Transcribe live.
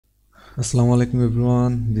Assalamu alaikum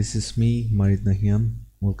everyone, this is me Marid Nahian.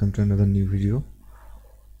 Welcome to another new video.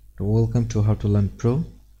 Welcome to How to Learn Pro.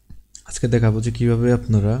 আজকে দেখাবো যে কিভাবে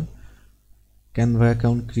আপনারা Canva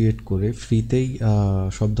account create করে ফ্রিতেই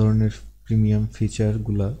সব ধরনের প্রিমিয়াম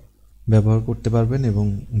ফিচারগুলো ব্যবহার করতে পারবেন এবং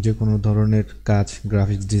যে কোনো ধরনের কাজ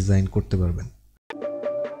গ্রাফিক্স ডিজাইন করতে পারবেন।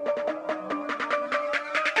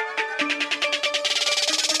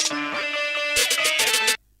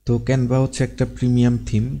 তো Canva হচ্ছে একটা প্রিমিয়াম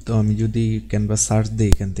থিম। তো আমি যদি Canva সার্চ দেই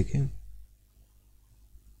এখান থেকে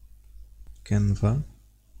Canva,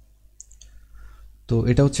 তো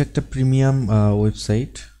এটা হচ্ছে একটা প্রিমিয়াম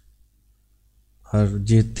ওয়েবসাইট। আর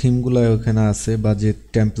যে থিমগুলো ওখানে আছে বা যে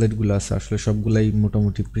টেমপ্লেটগুলো আছে আসলে সবগুলাই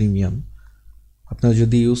মোটামুটি প্রিমিয়াম। আপনারা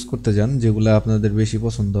যদি ইউজ করতে যান যেগুলো আপনাদের বেশি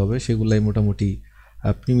পছন্দ হবে সেগুলাই মোটামুটি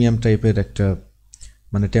প্রিমিয়াম টাইপের একটা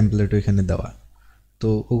মানে টেমপ্লেট ওইখানে দেওয়া।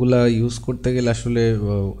 তো ওগুলা ইউজ করতে গেলে আসলে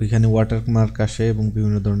ওইখানে ওয়াটারমার্ক আসে এবং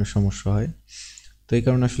বিভিন্ন ধরনের সমস্যা হয়, তো এই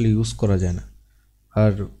কারণে আসলে ইউজ করা যায় না।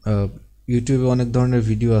 আর ইউটিউবে অনেক ধরনের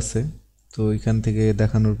ভিডিও আছে, তো এখান থেকে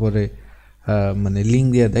দেখানোর পরে মানে লিঙ্ক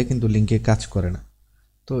দিয়ে দেয় কিন্তু লিঙ্কে কাজ করে না।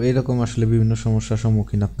 তো এরকম আসলে বিভিন্ন সমস্যার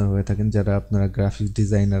সম্মুখীন আপনারা হয়ে থাকেন যারা আপনারা গ্রাফিক্স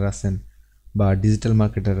ডিজাইনার আছেন বা ডিজিটাল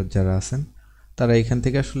মার্কেটার যারা আছেন, তারা এখান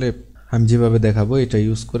থেকে আসলে আমি যেভাবে দেখাবো এটা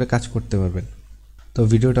ইউজ করে কাজ করতে পারবেন। তো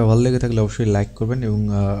ভিডিওটা ভালো লেগে থাকলে অবশ্যই লাইক করবেন এবং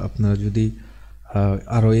আপনারা যদি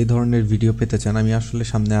আরও এই ধরনের ভিডিও পেতে চান, আমি আসলে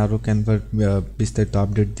সামনে আরও ক্যানভার বিস্তারিত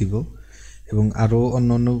আপডেট দিব এবং আরও অন্য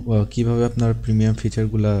অন্য কীভাবে আপনার প্রিমিয়াম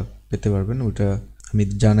ফিচারগুলো পেতে পারবেন ওটা আমি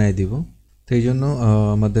জানাই দিব। তো এই জন্য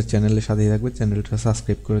আমাদের চ্যানেলের সাথেই থাকবে, চ্যানেলটা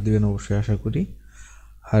সাবস্ক্রাইব করে দিবেন অবশ্যই আশা করি।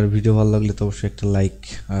 আর ভিডিও ভালো লাগলে তো অবশ্যই একটা লাইক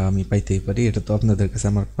আমি পাইতেই পারি, এটা তো আপনাদের কাছে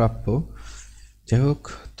আমার প্রাপ্য। যাই হোক,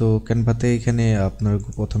 তো ক্যানভাতে এখানে আপনার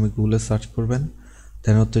প্রথমে গুগলে সার্চ করবেন,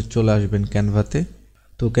 দেন হচ্ছে চলে আসবেন ক্যানভাতে।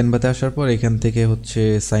 তো ক্যানভাতে আসার পর এখান থেকে হচ্ছে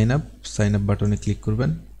সাইন আপ বাটনে ক্লিক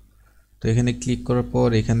করবেন। তো এখানে ক্লিক করার পর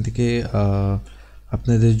এখান থেকে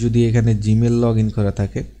আপনাদের যদি এখানে জিমেল লগ ইন করা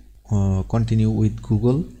থাকে কন্টিনিউ উইথ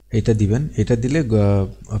গুগল এটা দিবেন। এটা দিলে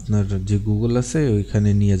আপনার যে গুগল আছে ওইখানে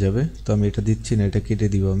নিয়ে যাবে। তো আমি এটা দিচ্ছি না, এটা কেটে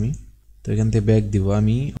দিব আমি। তো এখান থেকে ব্যাক দিব।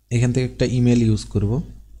 আমি এখান থেকে একটা ইমেল ইউজ করব,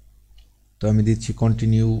 তো আমি দিচ্ছি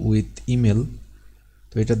কন্টিনিউ উইথ ইমেল।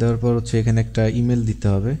 তো এটা দেওয়ার পর হচ্ছে এখানে একটা ইমেল দিতে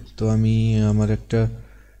হবে। তো আমি আমার একটা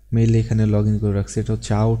মেল এখানে লগ ইন করে রাখছি, এটা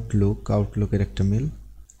হচ্ছে আউটলুকের একটা মেল।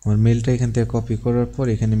 আমার মেলটা এখান থেকে কপি করার পর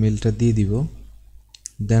এখানে মেলটা দিয়ে দিব,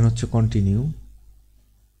 দেন হচ্ছে কন্টিনিউ।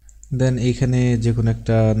 দেন এইখানে যে কোনো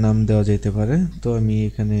একটা নাম দেওয়া যেতে পারে, তো আমি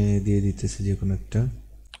এখানে দিয়ে দিতেছি যে কোনো একটা।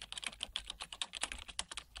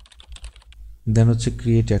 দেন হচ্ছে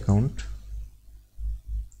ক্রিয়েট অ্যাকাউন্ট।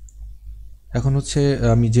 এখন হচ্ছে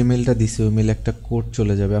আমি যে মেলটা দিছি ওই মেলে একটা কোড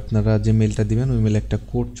চলে যাবে, আপনারা যে মেলটা দিবেন ওই মেলে একটা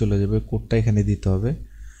কোড চলে যাবে, কোডটা এখানে দিতে হবে।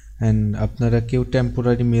 অ্যান্ড আপনারা কেউ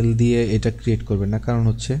টেম্পোরারি মেল দিয়ে এটা ক্রিয়েট করবেন না, কারণ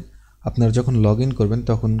হচ্ছে আপনারা যখন লগ ইন করবেন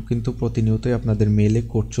তখন কিন্তু প্রতিনিয়তই আপনাদের মেলে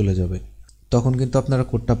কোড চলে যাবে, তখন কিন্তু আপনারা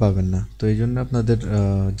কোডটা পাবেন না। তো এই জন্য আপনাদের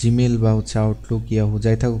জিমেল বা হচ্ছে আউটলুক ইয়াহু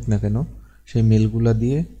যাই থাকুক না কেন সেই মেলগুলো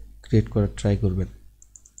দিয়ে ক্রিয়েট করার ট্রাই করবেন।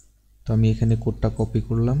 তো আমি এখানে কোডটা কপি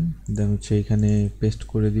করলাম, দেন হচ্ছে এখানে পেস্ট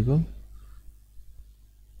করে দিব।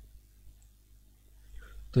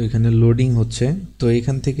 তো এখানে লোডিং হচ্ছে, তো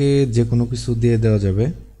এখান থেকে যে কোনো কিছু দিয়ে দেওয়া যাবে।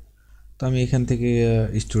 তো আমি এখান থেকে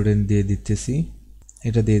স্টুডেন্ট দিয়ে দিতেছি,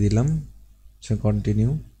 এটা দিয়ে দিলাম, কন্টিনিউ।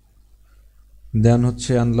 দেন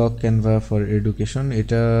হচ্ছে আনলক ক্যানভা ফর এডুকেশন,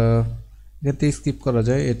 এটা এখানে স্কিপ করা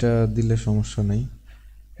যায়, এটা দিলে সমস্যা নেই।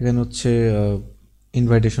 এখানে হচ্ছে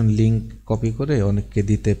ইনভাইটেশন লিঙ্ক কপি করে অনেককে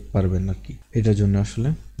দিতে পারবেন আর কি, এটার জন্য আসলে।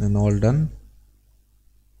 দেন অল ডান।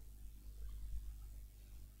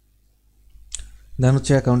 দেন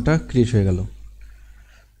হচ্ছে অ্যাকাউন্টটা ক্রিয়েট হয়ে গেল।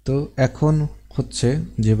 তো এখন হচ্ছে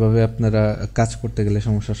যেভাবে আপনারা কাজ করতে গেলে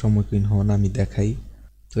সমস্যার সম্মুখীন হন আমি দেখাই।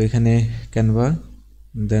 তো এখানে ক্যানভা,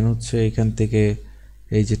 দেন হচ্ছে এখান থেকে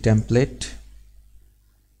এই যে টেমপ্লেট।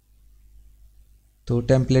 তো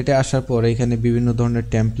টেমপ্লেটে আসার পর এখানে বিভিন্ন ধরনের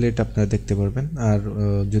টেমপ্লেট আপনারা দেখতে পারবেন। আর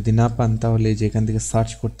যদি না পান তাহলে এই যে এখান থেকে সার্চ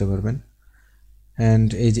করতে পারবেন, অ্যান্ড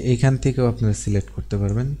এই যে এইখান থেকেও আপনারা সিলেক্ট করতে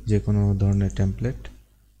পারবেন যে কোনো ধরনের টেমপ্লেট,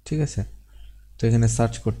 ঠিক আছে। তো এখানে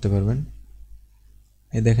সার্চ করতে পারবেন।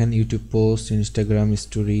 এই দেখেন ইউটিউব পোস্ট, ইনস্টাগ্রাম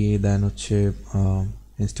স্টোরি, দেন হচ্ছে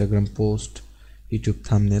ইনস্টাগ্রাম পোস্ট, ইউটিউব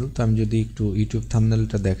থাম্বনেল। তো আমি যদি একটু ইউটিউব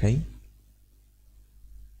থাম্বনেলটা দেখাই,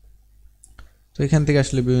 তো এখান থেকে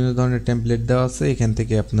আসলে বিভিন্ন ধরনের টেমপ্লেট দেওয়া আছে, এখান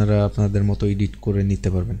থেকে আপনারা আপনাদের মতো এডিট করে নিতে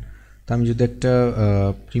পারবেন। তো আমি যদি একটা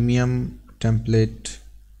প্রিমিয়াম টেমপ্লেট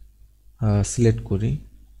সিলেক্ট করি,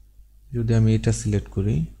 যদি আমি এটা সিলেক্ট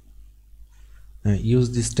করি ইউজ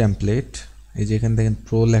দিস টেমপ্লেট, এই যে এখান থেকে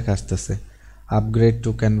প্রো লেখা আসতেছে, upgrade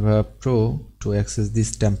two Canva pro to access this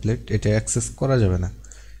template, এটা অ্যাক্সেস করা যাবে না।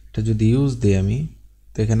 এটা যদি ইউজ দিই আমি,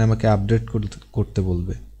 তো এখানে আমাকে আপডেট করতে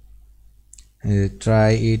বলবে,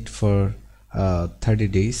 ট্রাই ইট ফর 30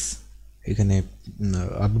 days, এখানে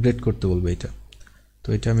আপডেট করতে বলবে এটা। তো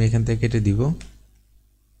এটা আমি এখান থেকে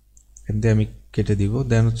কেটে দিব,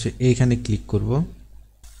 দেন হচ্ছে এইখানে ক্লিক করব।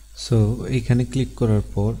 সো এইখানে ক্লিক করার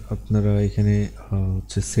পর আপনারা এখানে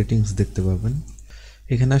হচ্ছে সেটিংস দেখতে পাবেন।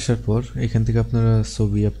 এখানে আসার পর এখান থেকে আপনারা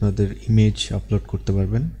ছবি, আপনাদের ইমেজ আপলোড করতে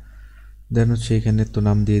পারবেন। দেন হচ্ছে এখানে তো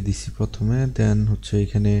নাম দিয়ে দিছি প্রথমে, দেন হচ্ছে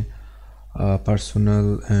এখানে পার্সোনাল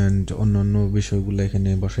অ্যান্ড অন্যান্য বিষয়গুলো এখানে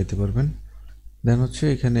বসাইতে পারবেন। দেন হচ্ছে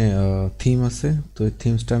এখানে থিম আছে, তো এই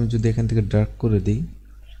থিমসটা আমি যদি এখান থেকে ডার্ক করে দিই,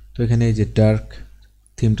 তো এখানে এই যে ডার্ক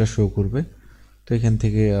থিমটা শো করবে। তো এখান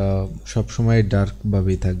থেকে সব সময়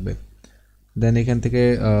ডার্কভাবেই থাকবে। দেন এখান থেকে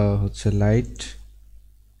হচ্ছে লাইট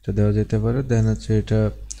এটা দেওয়া যেতে পারে। দেন হচ্ছে এটা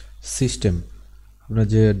সিস্টেম, আপনার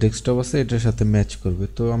যে ডেস্কটপ আছে এটার সাথে ম্যাচ করবে।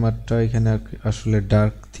 তো আমারটা এখানে আসলে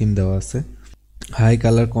ডার্ক থিম দেওয়া আছে। হাই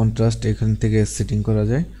কালার কন্ট্রাস্ট এখান থেকে সেটিং করা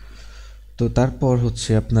যায়। তো তারপর হচ্ছে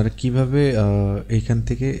আপনারা কিভাবে এইখান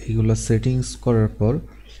থেকে এগুলো সেটিংস করার পর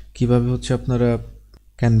কিভাবে হচ্ছে আপনারা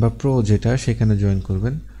ক্যানভা প্রো যেটা সেখানে জয়েন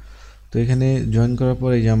করবেন। তো এখানে জয়েন করার পর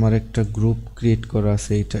এই যে আমার একটা গ্রুপ ক্রিয়েট করা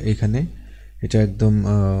আছে, এটা একদম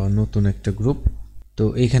নতুন একটা গ্রুপ। তো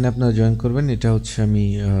এইখানে আপনারা জয়েন করবেন। এটা হচ্ছে আমি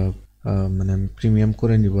মানে আমি প্রিমিয়াম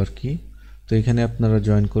করে নিব আর কি। তো এখানে আপনারা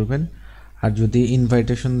জয়েন করবেন। আর যদি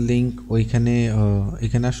ইনভাইটেশন লিঙ্ক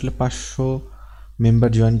এখানে আসলে 500 মেম্বার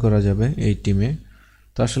জয়েন করা যাবে এই টিমে।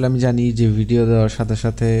 তো আসলে আমি জানি যে ভিডিও দেওয়ার সাথে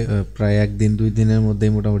সাথে প্রায় 1-2 দিনের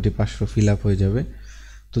মধ্যেই মোটামুটি 500 ফিল আপ হয়ে যাবে।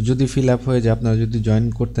 তো যদি ফিল আপ হয়ে যায়, আপনারা যদি জয়েন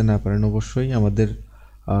করতে না পারেন, অবশ্যই আমাদের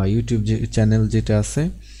ইউটিউব চ্যানেল যেটা আছে,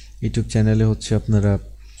 ইউটিউব চ্যানেলে হচ্ছে আপনারা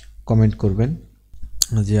কমেন্ট করবেন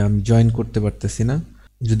যে আমি জয়েন করতে পারতেছি না।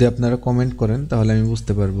 যদি আপনারা কমেন্ট করেন তাহলে আমি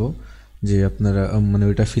বুঝতে পারবো যে আপনারা মানে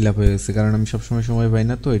ওইটা ফিল আপ হয়ে গেছে, কারণ আমি সবসময় সময় পাই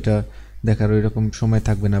না, তো এটা দেখার ওই রকম সময়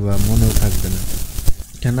থাকবে না বা মনেও থাকবে না।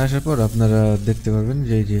 এখানে আসার পর আপনারা দেখতে পারবেন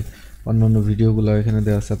যে এই যে অন্যান্য ভিডিওগুলো এখানে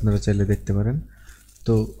দেওয়া আছে, আপনারা চাইলে দেখতে পারেন।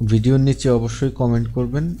 তো ভিডিওর নিচে অবশ্যই কমেন্ট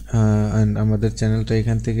করবেন অ্যান্ড আমাদের চ্যানেলটা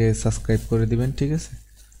এখান থেকে সাবস্ক্রাইব করে দিবেন, ঠিক আছে?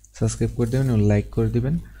 সাবস্ক্রাইব করে দেবেন এবং লাইক করে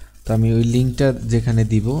দিবেন। তো আমি ওই লিঙ্কটা যেখানে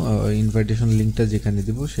দিব, ইনভাইটেশন লিঙ্কটা যেখানে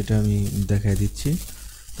দিব সেটা আমি দেখাই দিচ্ছি।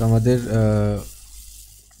 তো আমাদের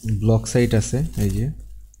ব্লগ সাইট আছে, এই যে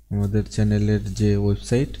আমাদের চ্যানেলের যে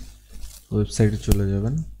ওয়েবসাইটে চলে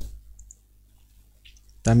যাবেন।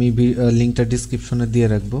 তো আমি লিঙ্কটা ডিসক্রিপশনে দিয়ে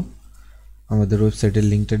রাখবো, আমাদের ওয়েবসাইটের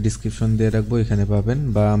লিঙ্কটা ডিসক্রিপশন দিয়ে রাখবো, এখানে পাবেন।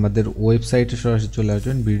 বা আমাদের ওয়েবসাইটে সরাসরি চলে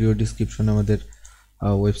আসবেন, ভিডিও ডিসক্রিপশনে আমাদের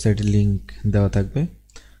ওয়েবসাইটের লিঙ্ক দেওয়া থাকবে।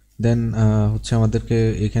 দেন হচ্ছে আমাদেরকে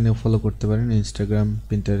এখানেও ফলো করতে পারেন, ইনস্টাগ্রাম,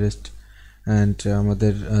 পিন্টারেস্ট অ্যান্ড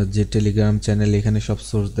আমাদের যে টেলিগ্রাম চ্যানেল, এখানে সব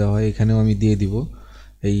সোর্স দেওয়া হয়, এখানেও আমি দিয়ে দিব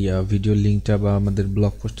এই ভিডিওর লিঙ্কটা বা আমাদের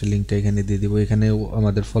ব্লগ পোস্টের লিঙ্কটা এখানে দিয়ে দিব। এখানেও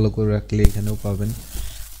আমাদের ফলো করে রাখলে এখানেও পাবেন।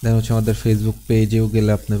 দেন হচ্ছে আমাদের ফেসবুক পেজেও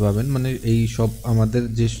গেলে আপনি পাবেন। মানে এই সব আমাদের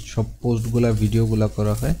যে সব পোস্টগুলা, ভিডিওগুলা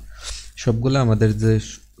করা হয় সবগুলো আমাদের যে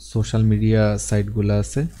সোশ্যাল মিডিয়া সাইটগুলো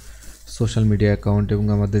আছে, সোশ্যাল মিডিয়া অ্যাকাউন্ট এবং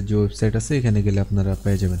আমাদের যে ওয়েবসাইট আছে, এখানে গেলে আপনারা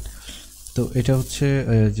পেয়ে যাবেন। তো এটা হচ্ছে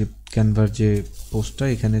যে ক্যানভার যে পোস্টটা,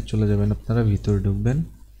 এখানে চলে যাবেন, আপনারা ভিতরে ঢুকবেন।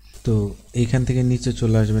 তো এইখান থেকে নিচে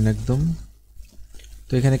চলে আসবেন একদম।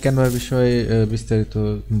 তো এখানে ক্যানভার বিষয়ে বিস্তারিত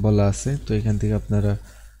বলা আছে, তো এখান থেকে আপনারা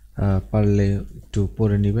পারলে একটু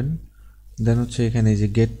পড়ে নেবেন। দেন হচ্ছে এখানে যে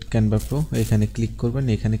গেট ক্যানভা প্রো, এখানে ক্লিক করবেন।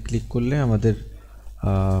 এখানে ক্লিক করলে আমাদের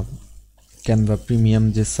ক্যানভা প্রিমিয়াম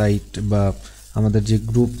যে সাইট বা আমাদের যে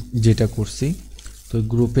গ্রুপ যেটা করছি, তো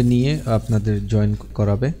গ্রুপে নিয়ে আপনাদের জয়েন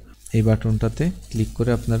করাবে। এই বাটনটাতে ক্লিক করে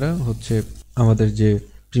আপনারা হচ্ছে আমাদের যে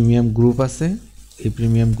প্রিমিয়াম গ্রুপ আছে, এই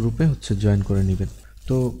প্রিমিয়াম গ্রুপে হচ্ছে জয়েন করে নেবেন।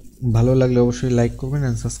 তো ভালো লাগলে অবশ্যই লাইক করবেন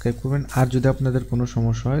অ্যান্ড সাবস্ক্রাইব করবেন। আর যদি আপনাদের কোনো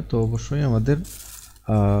সমস্যা হয় তো অবশ্যই আমাদের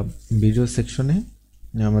ভিডিও সেকশনে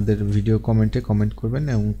আমাদের ভিডিও কমেন্টে কমেন্ট করবেন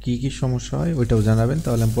এবং কী কী সমস্যা হয় ওইটাও জানাবেন,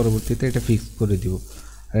 তাহলে আমি পরবর্তীতে এটা ফিক্স করে দিব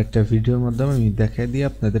আর একটা ভিডিওর মাধ্যমে আমি দেখাই দিয়ে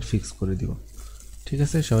আপনাদের ফিক্স করে দিব। ঠিক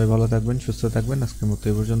আছে, সবাই ভালো থাকবেন, সুস্থ থাকবেন। আজকের মতো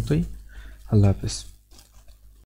এই পর্যন্তই। আল্লাহ হাফেজ।